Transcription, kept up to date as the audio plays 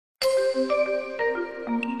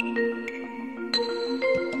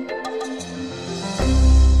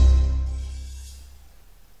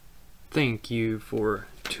Thank you for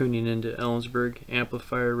tuning into Ellensburg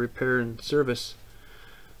Amplifier Repair and Service.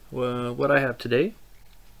 Well, what I have today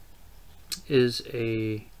is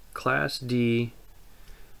a Class D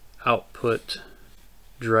output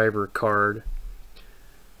driver card,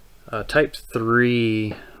 Type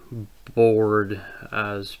 3 board,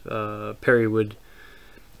 as Perry would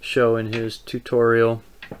show in his tutorial.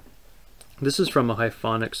 This is from a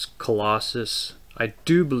Hifonics Colossus. I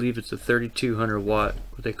do believe it's a 3200 watt,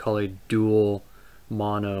 what they call a dual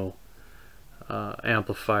mono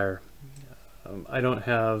amplifier. I don't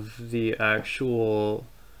have the actual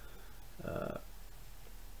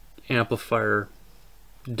amplifier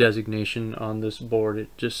designation on this board.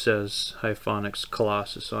 It just says Hifonics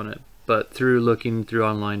Colossus on it, but through looking through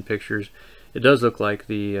online pictures, it does look like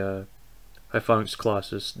the Hifonics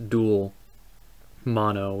Colossus dual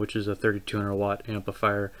mono, which is a 3200 watt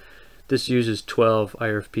amplifier. This uses 12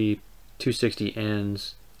 IRFP 260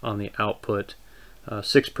 ends on the output,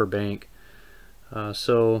 6 per bank.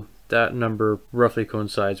 So that number roughly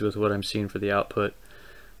coincides with what I'm seeing for the output.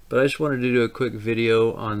 But I just wanted to do a quick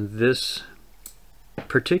video on this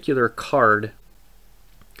particular card,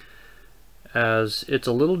 as it's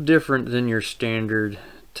a little different than your standard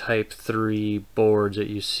Type 3 boards that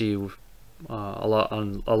you see a lot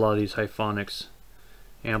on a lot of these Hifonics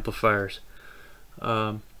amplifiers.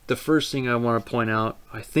 The first thing I want to point out,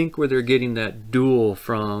 I think where they're getting that dual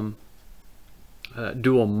from,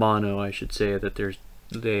 dual mono I should say, that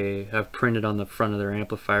they have printed on the front of their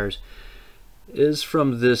amplifiers, is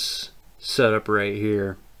from this setup right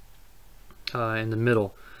here in the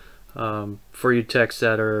middle. For you techs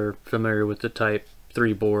that are familiar with the Type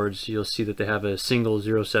 3 boards, you'll see that they have a single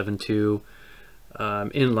 072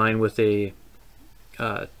 in line with a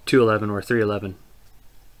 211 or 311.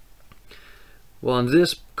 Well, on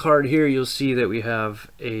this card here, you'll see that we have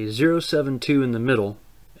a 072 in the middle,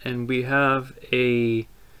 and we have a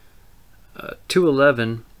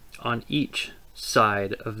 211 on each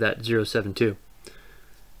side of that 072.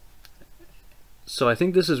 So I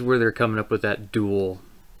think this is where they're coming up with that dual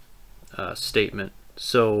statement.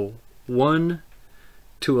 So one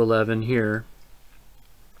 211 here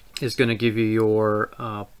is going to give you your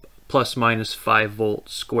plus minus 5 volt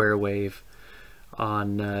square wave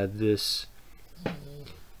on this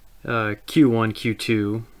Q1,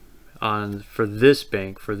 Q2 for this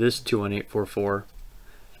bank, for this 21844,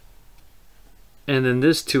 and then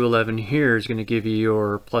this 211 here is going to give you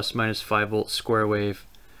your plus minus 5 volt square wave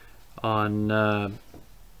on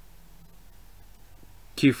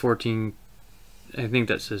Q14. I think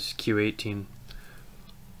that says Q18.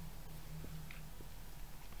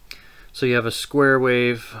 So you have a square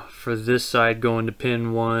wave for this side going to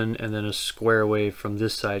pin 1, and then a square wave from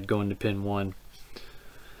this side going to pin 1.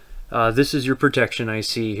 This is your protection IC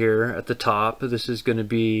here at the top. This is going to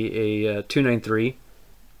be a 293,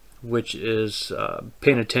 which is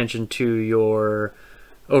paying attention to your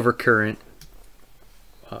overcurrent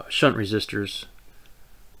shunt resistors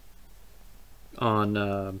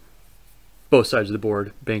on both sides of the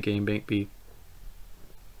board, bank A and bank B.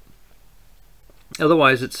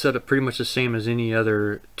 Otherwise, it's set up pretty much the same as any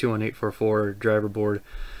other 21844 driver board.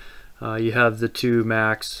 You have the 2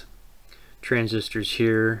 max transistors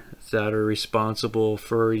here that are responsible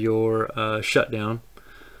for your shutdown,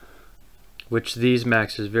 which these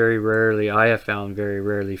maxes very rarely, I have found, very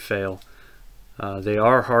rarely fail. They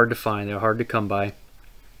are hard to find, they're hard to come by.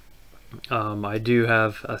 I do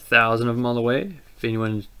have 1,000 of them on the way. If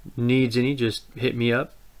anyone needs any, just hit me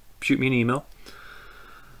up, shoot me an email.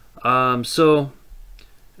 So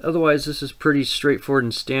otherwise, this is pretty straightforward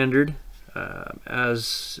and standard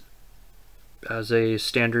as a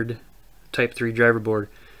standard Type 3 driver board.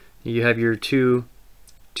 You have your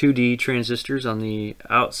 2D transistors on the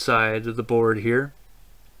outside of the board here,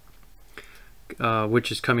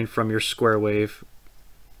 which is coming from your square wave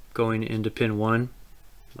going into pin 1.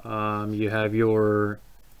 You have your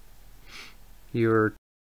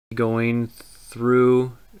going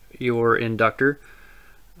through your inductor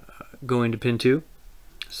going to pin 2.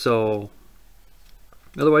 So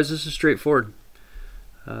otherwise, this is straightforward.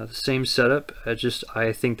 The same setup.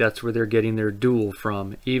 I think that's where they're getting their dual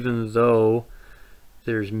from, even though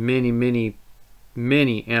there's many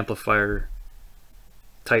amplifier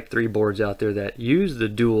Type 3 boards out there that use the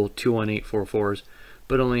dual 21844s,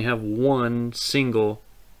 but only have one single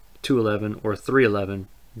 211 or 311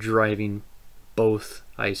 driving both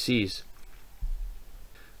ICs.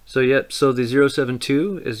 So so the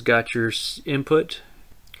 072 has got your input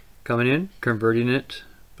coming in, converting it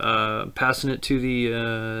passing it to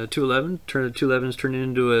the 211. The 211 is turning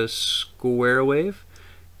into a square wave,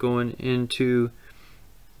 going into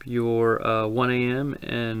your 1AM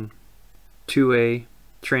and 2A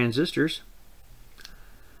transistors,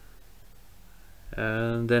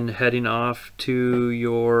 and then heading off to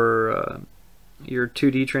your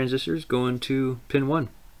 2D transistors, going to pin 1.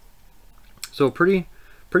 So pretty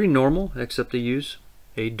normal, except they use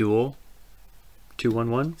a dual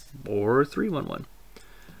 211 or 311.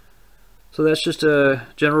 So that's just a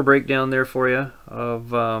general breakdown there for you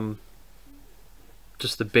of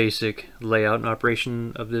just the basic layout and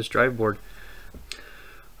operation of this drive board.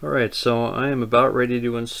 Alright, so I am about ready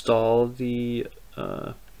to install the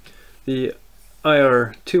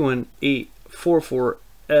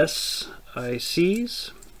IR21844S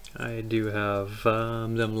ICs. I do have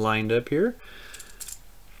them lined up here.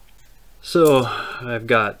 So I've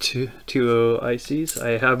got two ICs.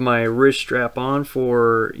 I have my wrist strap on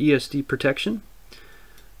for ESD protection.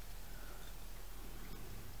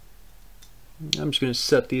 I'm just going to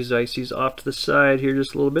set these ICs off to the side here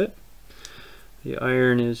just a little bit. The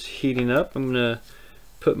iron is heating up. I'm going to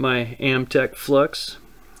put my Amtech flux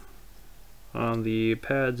on the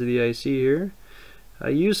pads of the IC here. I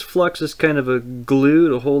use flux as kind of a glue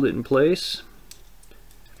to hold it in place.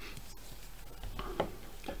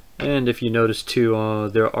 And if you notice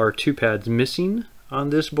too, there are 2 pads missing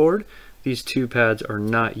on this board. These 2 pads are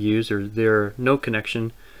not used, or they're no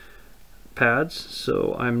connection pads,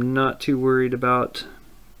 so I'm not too worried about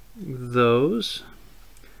those.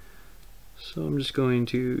 So I'm just going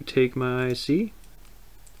to take my IC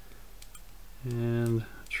and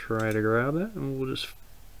try to grab that, and we'll just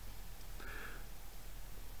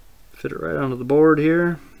fit it right onto the board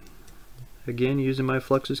here. Again, using my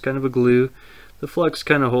flux as kind of a glue. The flux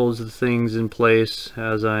kind of holds the things in place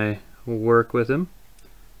as I work with them.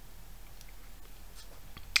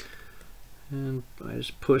 And I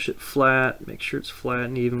just push it flat, make sure it's flat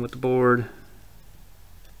and even with the board.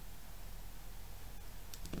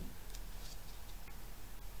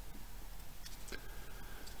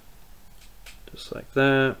 Just like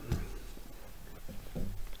that.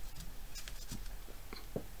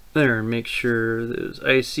 There, and make sure those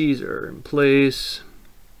ICs are in place.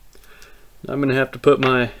 I'm going to have to put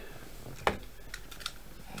my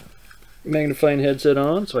magnifying headset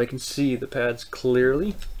on so I can see the pads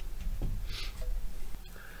clearly.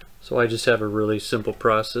 So I just have a really simple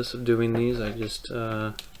process of doing these. I just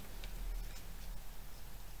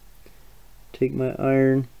take my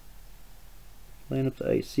iron, line up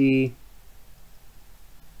the IC,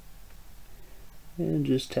 and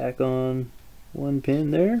just tack on one pin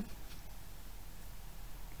there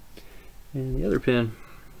and the other pin.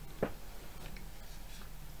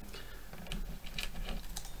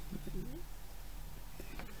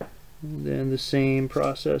 And then the same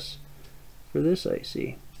process for this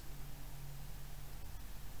IC.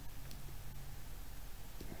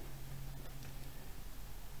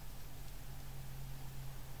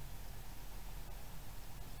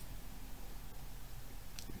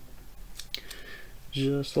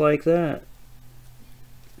 Just like that.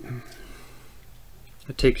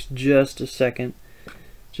 It takes just a second,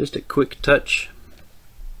 just a quick touch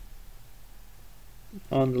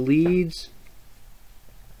on the leads.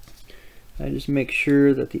 I just make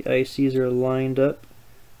sure that the ICs are lined up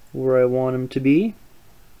where I want them to be.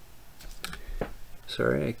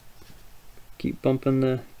 Sorry, I keep bumping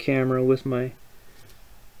the camera with my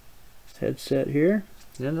headset here.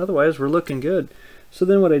 And otherwise we're looking good. So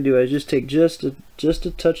then what I do, I just take just a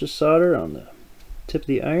touch of solder on the tip of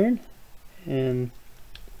the iron and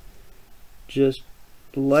just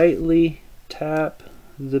lightly tap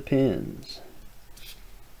the pins.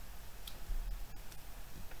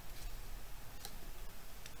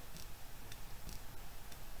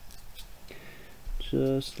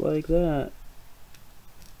 Just like that.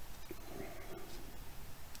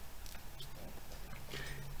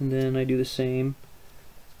 And then I do the same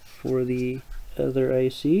for the other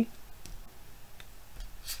IC.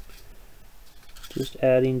 Just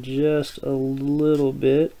adding just a little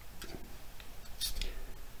bit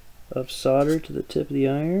of solder to the tip of the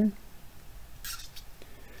iron.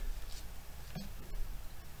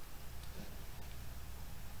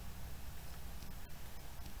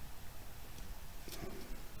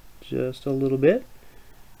 Just a little bit.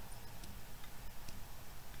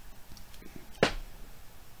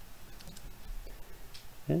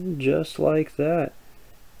 And just like that,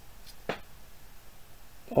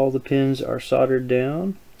 all the pins are soldered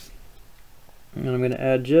down. And I'm going to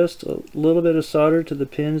add just a little bit of solder to the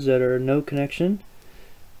pins that are no connection,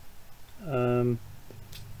 because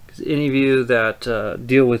Any of you that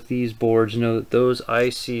deal with these boards know that those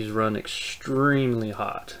ICs run extremely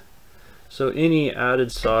hot. So any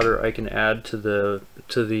added solder I can add to the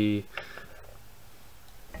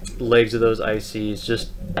legs of those ICs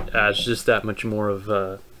just adds just that much more of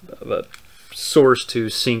a source to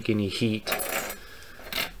sink any heat.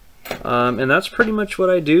 And that's pretty much what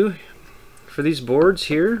I do for these boards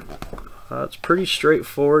here. It's pretty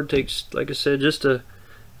straightforward. Takes, like I said, just a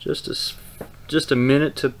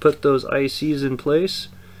minute to put those ICs in place.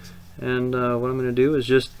 And what I'm going to do is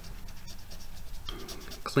just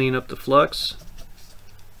clean up the flux.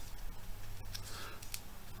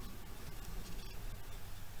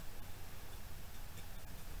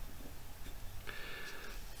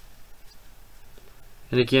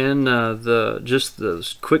 And again, just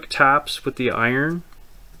those quick taps with the iron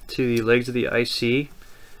to the legs of the IC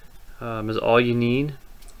is all you need,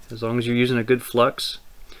 as long as you're using a good flux.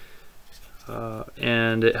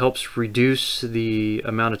 And it helps reduce the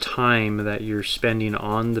amount of time that you're spending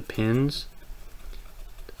on the pins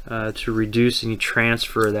to reduce any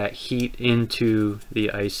transfer of that heat into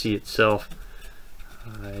the IC itself.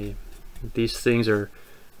 These ICs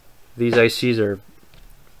are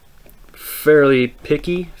fairly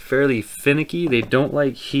picky, fairly finicky. They don't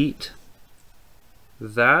like heat.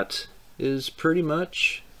 That is pretty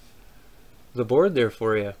much the board there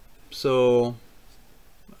for you. So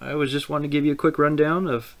I was just wanting to give you a quick rundown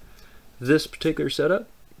of this particular setup,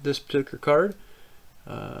 this particular card.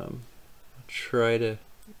 I'll try to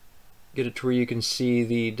get it to where you can see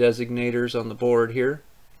the designators on the board here.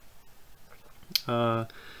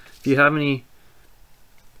 If you have any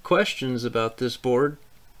questions about this board,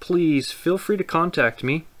 please feel free to contact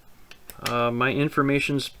me. My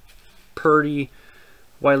information's pretty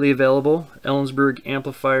widely available.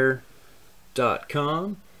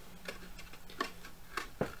 EllensburgAmplifier.com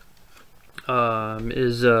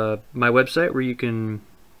is my website where you can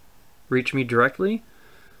reach me directly,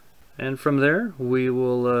 and from there we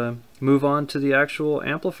will move on to the actual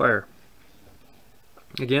amplifier.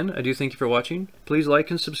 Again, I do thank you for watching. Please like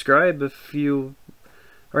and subscribe if you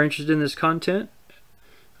are interested in this content.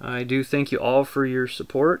 I do thank you all for your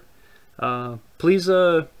support. Please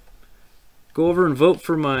go over and vote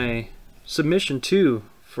for my submission too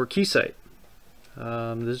for Keysight.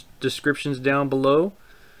 There's descriptions down below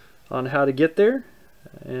on how to get there,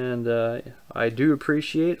 and I do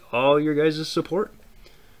appreciate all your guys' support.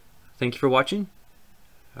 Thank you for watching.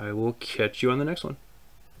 I will catch you on the next one.